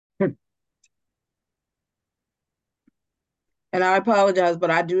And I apologize, but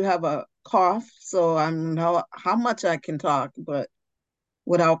I do have a cough, so I don't know how much I can talk, but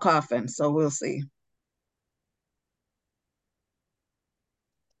without coughing. So we'll see.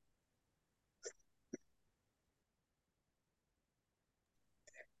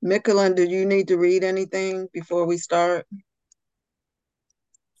 Michelin, do you need to read anything before we start?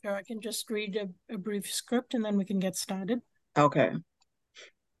 Sure, I can just read a brief script and then we can get started. Okay.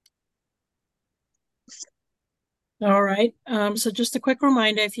 All right. So just a quick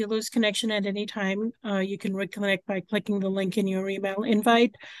reminder, if you lose connection at any time, you can reconnect by clicking the link in your email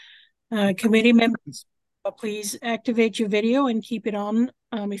invite. Committee members, please activate your video and keep it on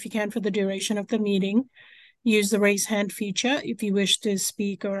if you can for the duration of the meeting. Use the raise hand feature if you wish to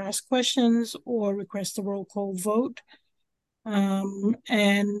speak or ask questions or request a roll call vote.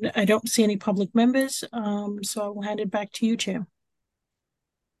 And I don't see any public members, so I will hand it back to you, Chair.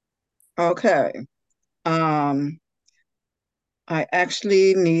 Okay. Um, I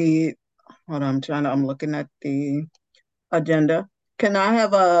actually need, hold on, I'm looking at the agenda. Can I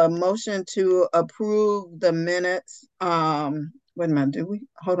have a motion to approve the minutes? Wait a minute,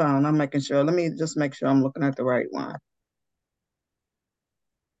 hold on, I'm making sure. Let me just make sure I'm looking at the right one.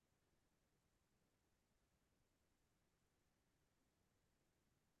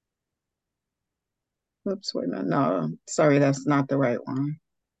 Oops, wait a minute. No, sorry, that's not the right one.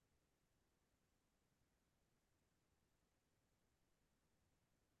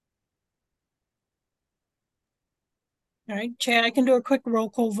 All right, Chair, I can do a quick roll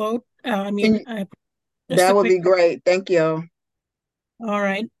call vote. Just That a would quick. be great. Thank you. All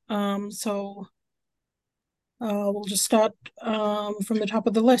right. So we'll just start from the top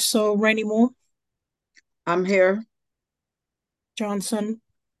of the list. So Rainey Moore, I'm here. Johnson,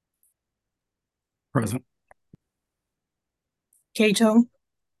 Present. Cato,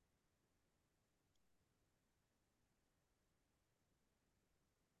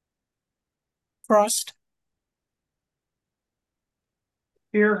 Frost,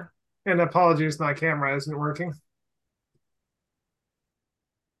 Here, and apologies, my camera isn't working.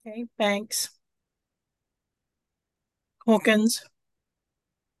 okay, Banks, Hawkins,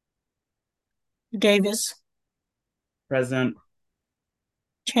 Davis, Present.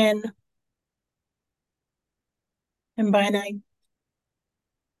 Chen, and Mbine,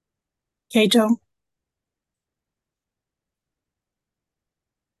 Cato.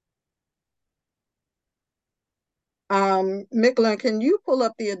 Michelin, can you pull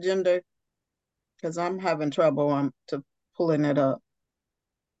up the agenda? Because I'm having trouble to pulling it up.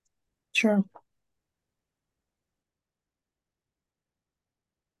 Sure.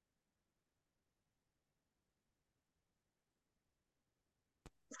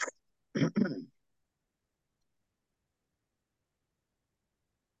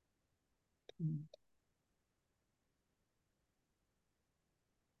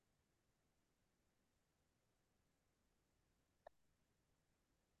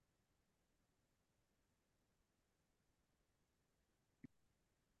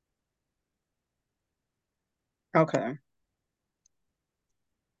 Okay.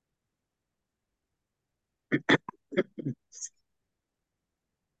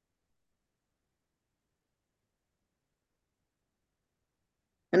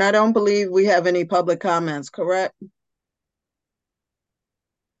 And I don't believe we have any public comments, correct?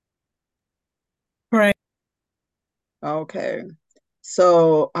 Right. Okay.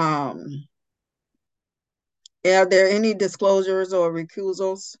 So, are there any disclosures or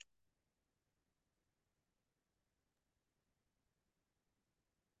recusals?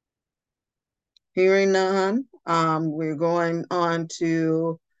 Hearing none, we're going on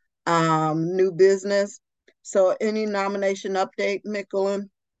to new business. So any nomination update, Michelin?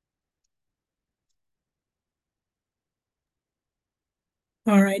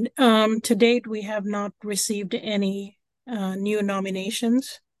 All right. To date, we have not received any new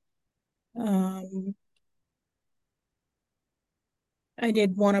nominations. I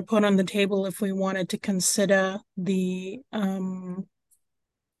did want to put on the table if we wanted to consider the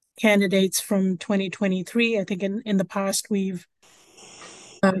candidates from 2023. I think in the past we've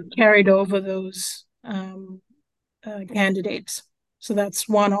carried over those candidates. So that's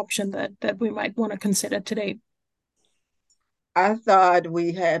one option that we might want to consider today. I thought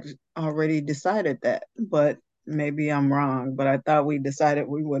we had already decided that, but maybe I'm wrong. But I thought we decided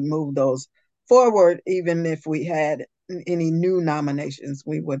we would move those forward, even if we had any new nominations,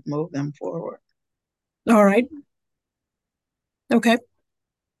 we would move them forward. All right. Okay.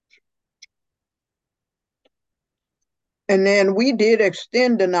 And then we did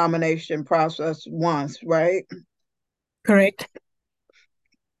extend the nomination process once, right? Correct.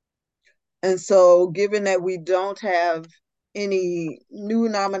 And so, given that we don't have any new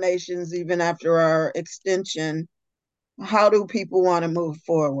nominations even after our extension, how do people want to move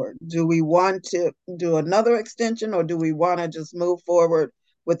forward? Do we want to do another extension, or do we want to just move forward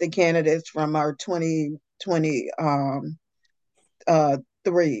with the candidates from our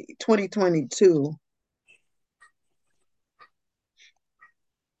 2022?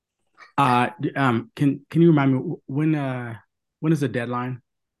 Can you remind me when is the deadline?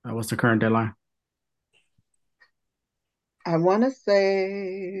 What's the current deadline? I want to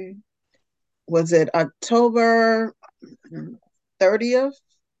say, was it October 30th?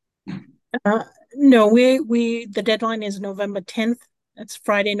 No, the deadline is November 10th. That's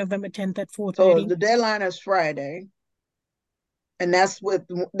Friday, November 10th at So 4:30. the deadline is Friday, and that's with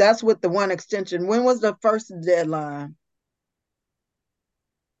the one extension. When was the first deadline?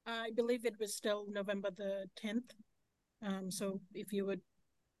 I believe it was still November the 10th. So if you would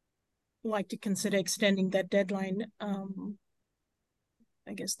like to consider extending that deadline,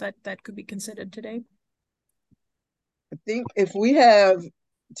 I guess that could be considered today. I think if we have,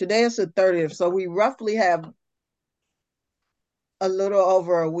 today is the 30th, so we roughly have a little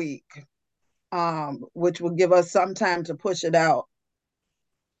over a week, which will give us some time to push it out.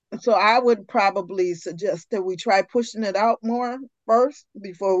 So I would probably suggest that we try pushing it out more first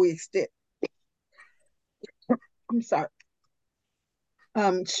before we extend. I'm sorry.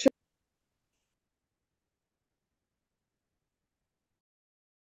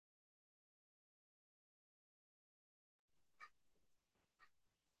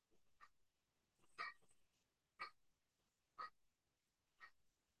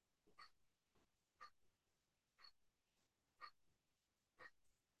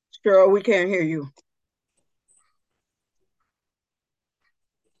 Sure, we can't hear you.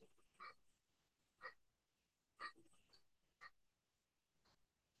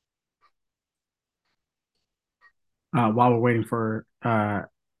 While we're waiting for Cheryl,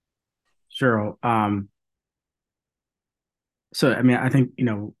 so I mean, I think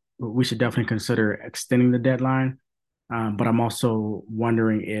we should definitely consider extending the deadline. But I'm also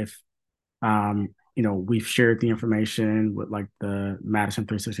wondering if we've shared the information with like the Madison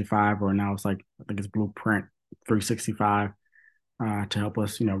 365, or now it's like I think it's Blueprint 365, to help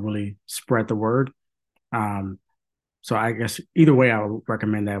us, really spread the word. Um, so I guess either way, I would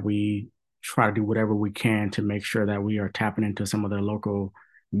recommend that we try to do whatever we can to make sure that we are tapping into some of the local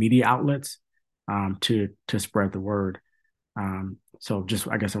media outlets, to spread the word. So just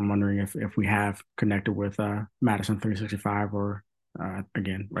I guess I'm wondering if we have connected with Madison 365, or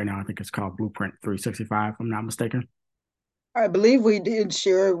again, right now I think it's called Blueprint 365, if I'm not mistaken. I believe we did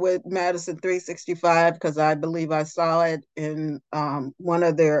share it with Madison 365 because I believe I saw it in one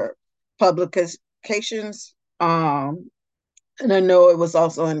of their publications. And I know it was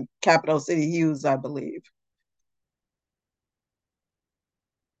also in Capital City Hughes, I believe.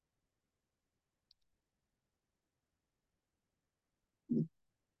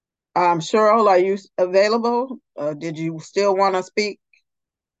 Cheryl, are you available? Did you still want to speak?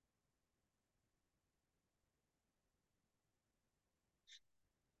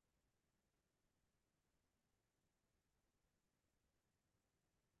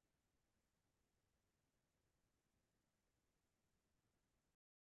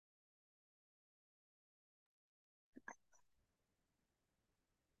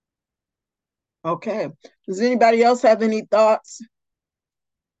 Okay. Does anybody else have any thoughts?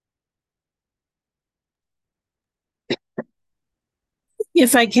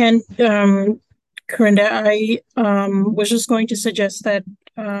 If I can, Corinda, I was just going to suggest that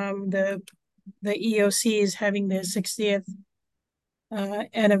the EOC is having their 60th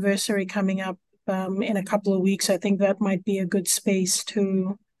anniversary coming up in a couple of weeks. I think that might be a good space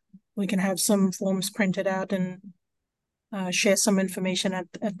we can have some forms printed out and share some information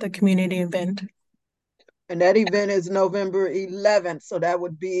at the community event. And that event is November 11th. So that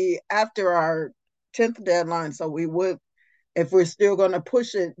would be after our 10th deadline. So we would, if we're still going to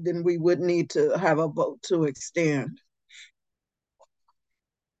push it, then we would need to have a vote to extend.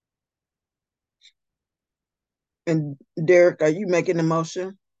 And Derek, are you making the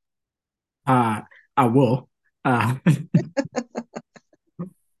motion? I will. Uh,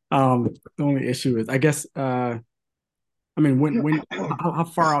 the only issue is, I guess, I mean, how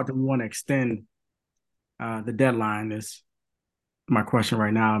far out do we want to extend the deadline is my question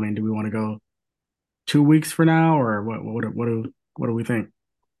right now. I mean, do we want to go 2 weeks for now, or what do we think?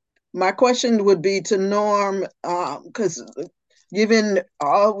 My question would be to Norm, because given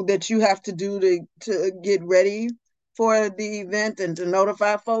all that you have to do to get ready for the event and to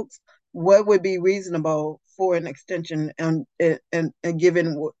notify folks, what would be reasonable for an extension and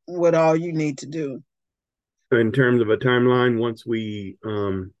given what all you need to do. In terms of a timeline, once we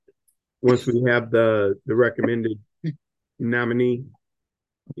have the recommended nominee,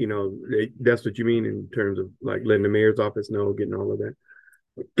 that's what you mean in terms of like letting the mayor's office know, getting all of that.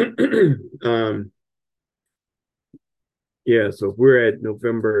 Yeah, so if we're at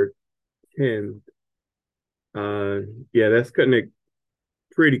November 10th, yeah, that's cutting it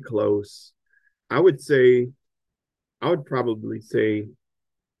pretty close. I would probably say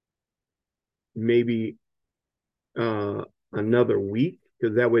maybe another week,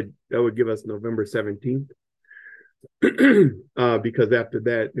 because that would give us November 17th. Because after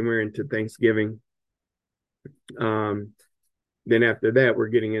that, then we're into Thanksgiving. Then after that, we're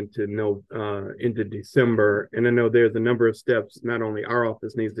getting into December, and I know there's a number of steps not only our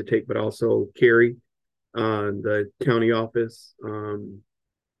office needs to take, but also Carrie, the county office.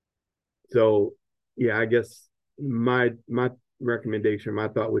 So yeah, I guess my recommendation, my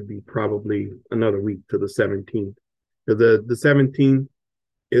thought would be probably another week to the 17th, because the 17th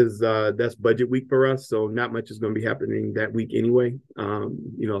is that's budget week for us, so not much is going to be happening that week anyway.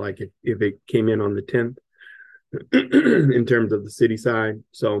 Like if it came in on the 10th in terms of the city side.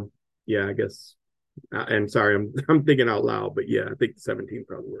 So yeah, I guess. And sorry, I'm thinking out loud, but yeah, I think the 17th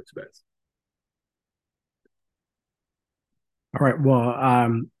probably works best. All right. Well,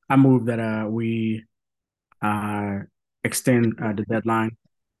 I move that we extend the deadline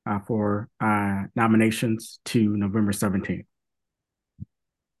for nominations to November 17th.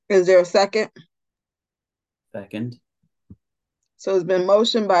 Is there a second? Second. So it's been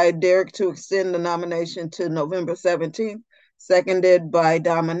motioned by Derek to extend the nomination to November 17th, seconded by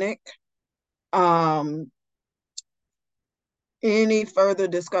Dominic. Any further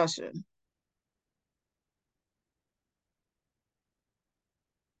discussion?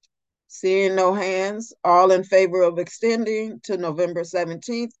 Seeing no hands, all in favor of extending to November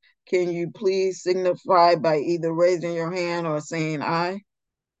 17th, can you please signify by either raising your hand or saying aye?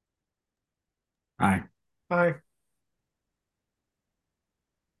 Aye. Aye.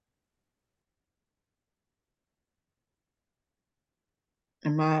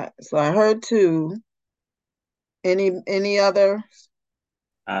 So I heard two. Any other?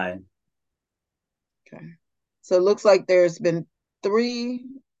 Aye. Okay. So it looks like there's been three.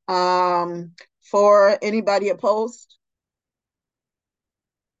 For anybody opposed?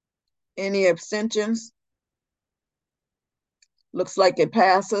 Any abstentions? Looks like it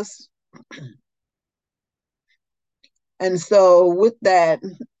passes. And so with that,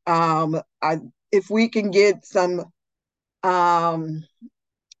 if we can get some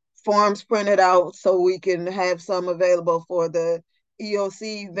forms printed out so we can have some available for the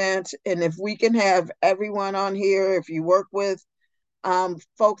EOC event, and if we can have everyone on here, if you work with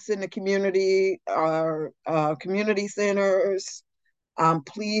folks in the community or community centers,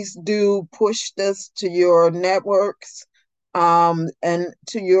 please do push this to your networks and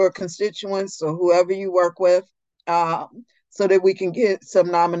to your constituents or whoever you work with, so that we can get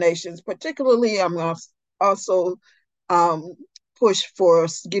some nominations. Particularly, I'm going to also push for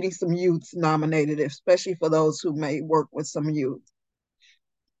getting some youth nominated, especially for those who may work with some youth.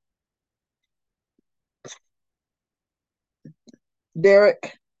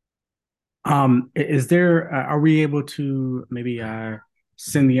 Derek? Is there, are we able to maybe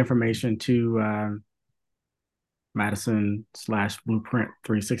send the information to Madison/Blueprint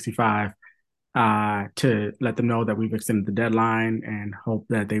 365 to let them know that we've extended the deadline, and hope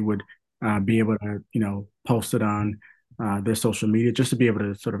that they would be able to, post it on their social media, just to be able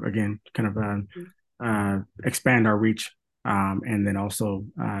to sort of, again, kind of expand our reach, and then also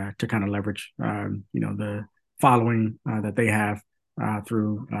to kind of leverage, the following that they have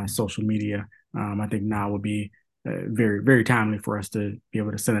through social media. I think now would be very, very timely for us to be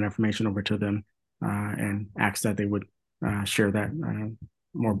able to send that information over to them and ask that they would share that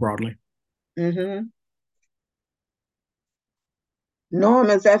more broadly. Mm-hmm. Norm,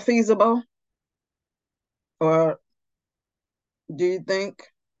 is that feasible? Or do you think?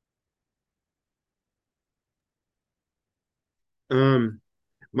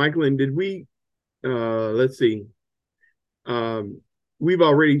 Michael, and did we, let's see, we've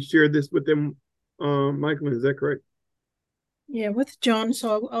already shared this with them, Michael, is that correct? Yeah, with John.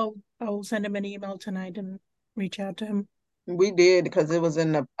 So I'll send him an email tonight and reach out to him. We did, because it was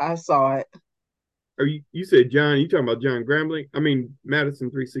I saw it. Or you said John, you talking about John Grambling? I mean,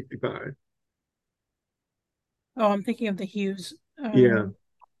 Madison 365. Oh, I'm thinking of the Hughes. Yeah.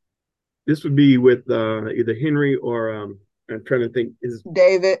 This would be with either Henry or I'm trying to think, is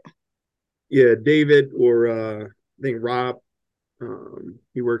David. Yeah, David, or I think Rob.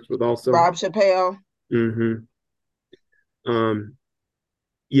 He works with also Rob Chappelle. Mm-hmm. Um,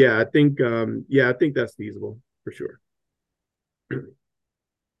 yeah, I think that's feasible for sure.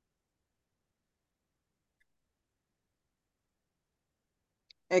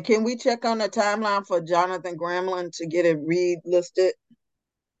 And can we check on the timeline for Jonathan Gramlin to get it read listed?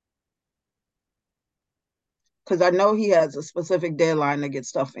 Because I know he has a specific deadline to get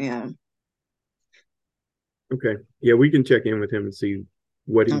stuff in. Okay. Yeah, we can check in with him and see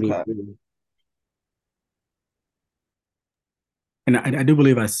what he needs Okay. to do. And I do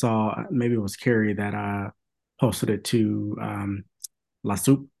believe I saw, maybe it was Carrie that posted it to La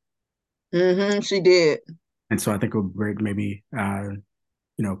Soup. She did. And so I think it would be great maybe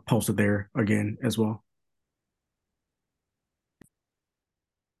post it there again as well.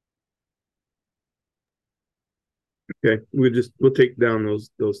 Okay. We'll take down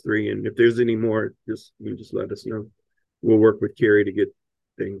those three, and if there's any more, you just let us know. We'll work with Carrie to get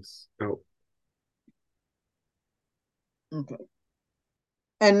things out. Okay.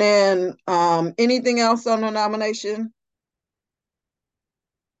 And then anything else on the nomination?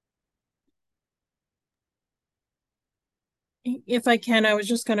 If I can, I was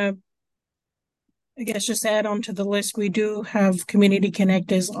just gonna, I guess, just add on to the list. We do have community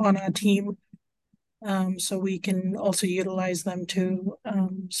connectors on our team. So we can also utilize them to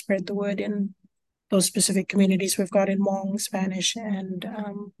spread the word in those specific communities we've got in Hmong, Spanish, and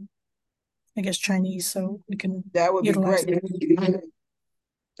I guess Chinese. So we can That would be utilize great. them.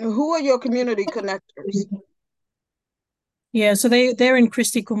 Who are your community connectors? Yeah, so they're in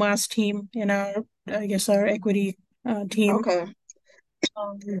Christy Kumar's team in our, I guess, our equity team. Okay.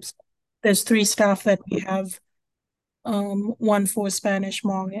 Um, there's 3 staff that we have, one for Spanish,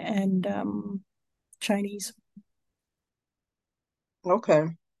 Hmong, and Chinese. Okay.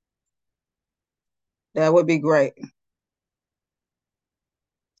 That would be great.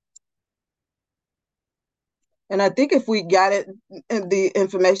 And I think if we got the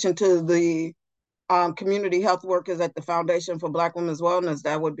information to the community health workers at the Foundation for Black Women's Wellness,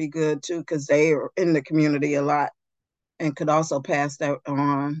 that would be good too, because they are in the community a lot and could also pass that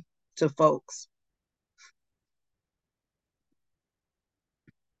on to folks.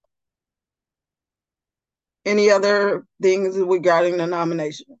 Any other things regarding the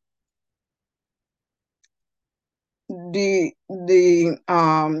nomination? The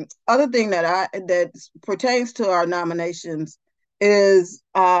other thing that pertains to our nominations is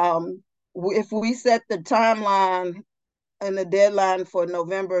if we set the timeline and the deadline for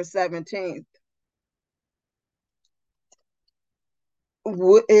November 17th,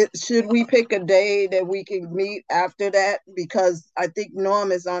 should we pick a day that we can meet after that? Because I think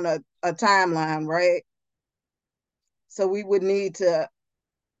Norm is on a timeline, right? So we would need to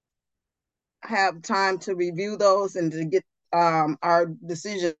have time to review those and to get our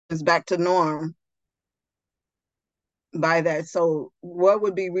decisions back to Norm by that. So what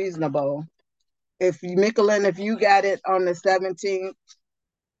would be reasonable? If you got it on the 17th,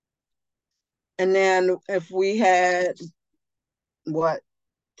 and then if we had what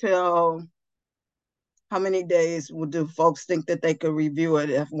till how many days would do folks think that they could review it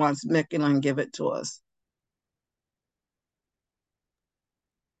if once Michelin give it to us?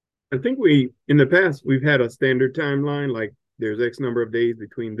 I think in the past we've had a standard timeline, like there's X number of days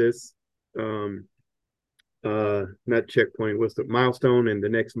between this not checkpoint, what's the milestone and the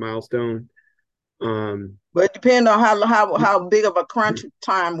next milestone. But it depends on how big of a crunch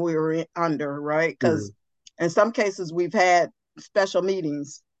time we were under, right? Because in some cases we've had special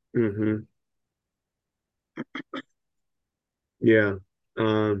meetings. Mm-hmm. Yeah.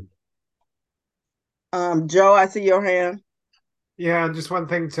 Joe, I see your hand. Yeah, and just one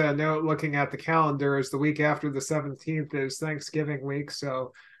thing to note looking at the calendar is the week after the 17th is Thanksgiving week.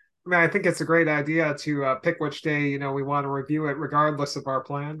 So, I mean, I think it's a great idea to pick which day, we want to review it regardless of our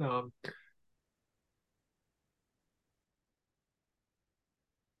plan.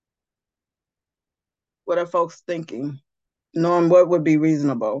 What are folks thinking? Norm, what would be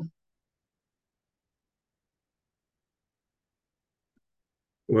reasonable?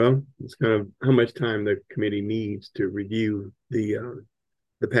 Well, it's kind of how much time the committee needs to review the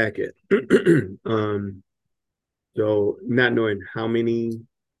packet. So not knowing how many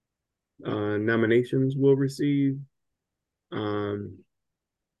nominations we'll receive,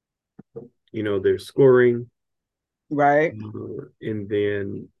 there's scoring, Right. and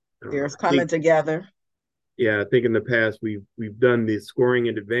then There's coming together. yeah, I think in the past we've done the scoring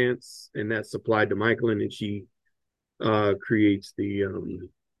in advance, and that's supplied to Michael, and she creates the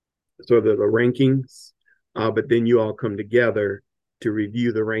sort of the rankings. But then you all come together to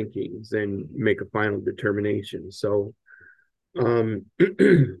review the rankings and make a final determination. So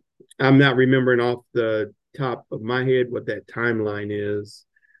I'm not remembering off the top of my head what that timeline is.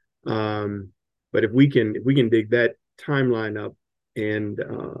 But if we can dig that timeline up and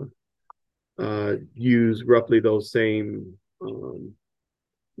use roughly those same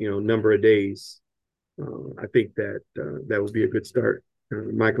number of days, I think that that would be a good start.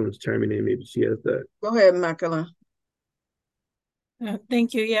 Michael is chiming in. Maybe she has that. Go ahead, Michaela.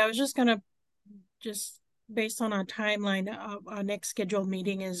 Thank you. Yeah, I was just gonna just based on our timeline, our next scheduled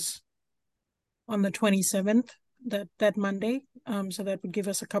meeting is on the 27th, that Monday. So that would give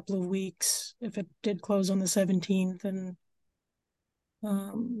us a couple of weeks if it did close on the 17th, and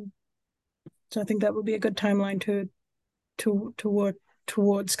so I think that would be a good timeline to work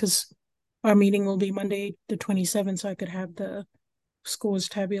towards, because our meeting will be Monday the 27th, so I could have the scores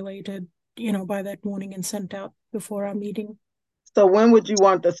tabulated, by that morning and sent out before our meeting. So when would you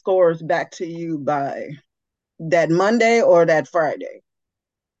want the scores back to you by? That Monday or that Friday?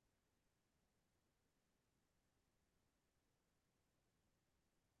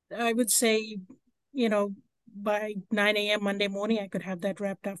 I would say, by 9 a.m. Monday morning, I could have that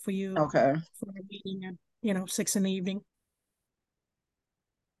wrapped up for you Okay. for a meeting at, 6 in the evening.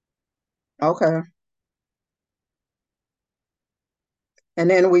 Okay. And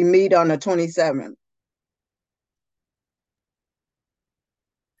then we meet on the 27th.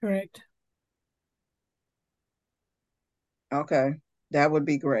 Correct. Okay. That would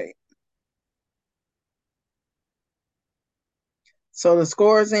be great. So the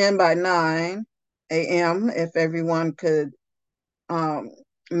scores in by 9 a.m. If everyone could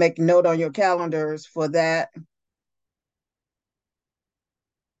make note on your calendars for that.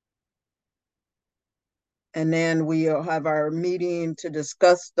 And then we'll have our meeting to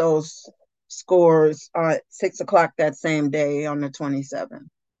discuss those scores at 6 o'clock that same day on the 27th.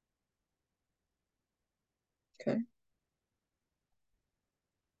 Okay.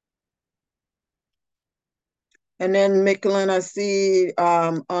 And then Michelin, I see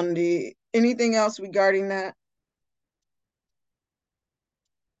on the, anything else regarding that?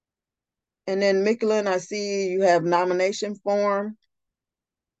 And then Michelin, I see you have nomination form.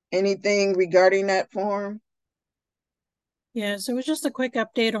 Anything regarding that form? Yeah, so it's just a quick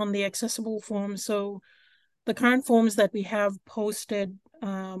update on the accessible forms. So the current forms that we have posted,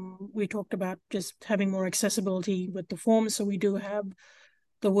 we talked about just having more accessibility with the forms. So we do have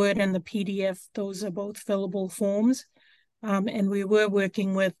the Word and the PDF. Those are both fillable forms. And we were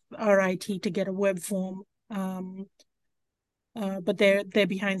working with RIT to get a web form, but they're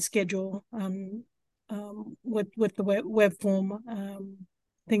behind schedule with the web form.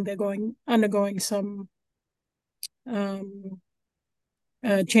 I think they're undergoing some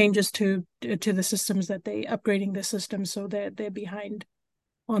changes to the systems that they upgrading the system, so they're behind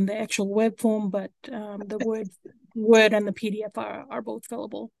on the actual web form, but the Word and the PDF are both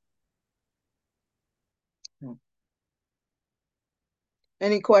fillable.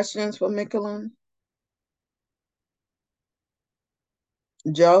 Any questions for Michelin?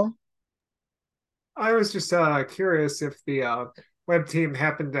 Joe? I was just curious if the web team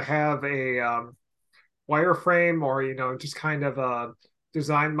happened to have a wireframe or just kind of a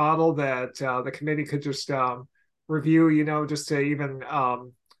design model that the committee could just review, just to even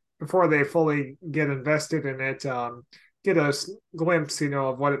before they fully get invested in it, get a glimpse,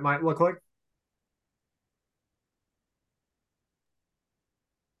 of what it might look like.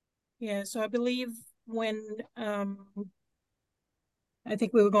 Yeah, so I believe when I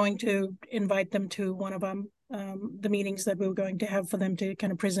think we were going to invite them to one of the meetings that we were going to have for them to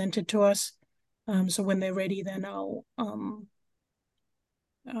kind of present it to us. So when they're ready, then I'll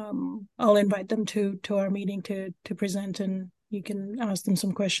invite them to our meeting to present, and you can ask them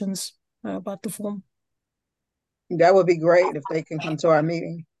some questions about the form. That would be great if they can come to our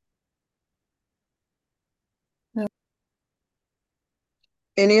meeting. Yeah.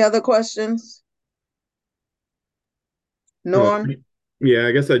 Any other questions? Norm? Yeah,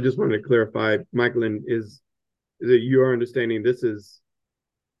 I guess I just wanted to clarify, Michael, is that your understanding this is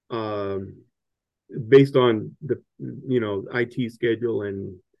um, based on the IT schedule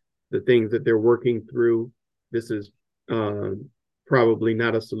and the things that they're working through. This is probably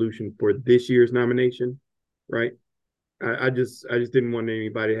not a solution for this year's nomination, right? I just didn't want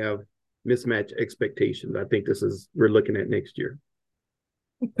anybody to have mismatched expectations. I think we're looking at next year.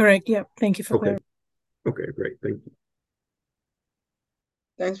 Correct. Yep. Thank you for Okay. clarifying. Okay, great. Thank you.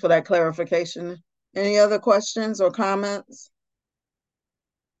 Thanks for that clarification. Any other questions or comments?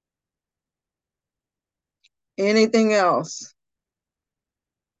 Anything else?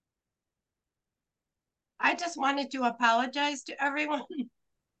 I just wanted to apologize to everyone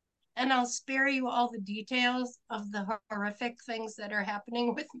and I'll spare you all the details of the horrific things that are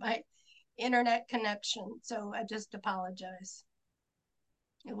happening with my internet connection. So I just apologize.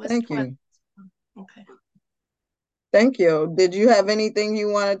 It was Thank 20. you. Okay. Thank you. Did you have anything you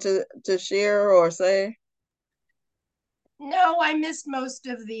wanted to share or say? No, I missed most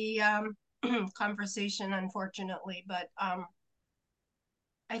of the conversation, unfortunately, but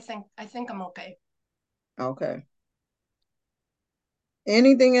I think I'm okay. Okay.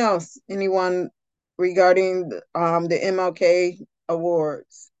 Anything else? Anyone regarding the MLK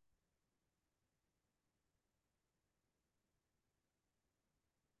awards?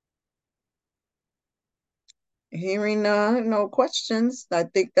 Hearing none, no questions. I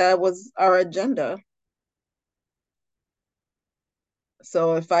think that was our agenda.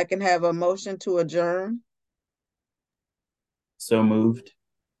 So if I can have a motion to adjourn. So moved.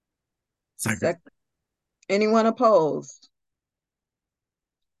 Second. Anyone opposed?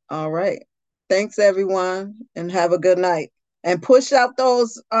 All right. Thanks, everyone, and have a good night. And push out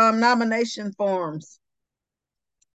those nomination forms.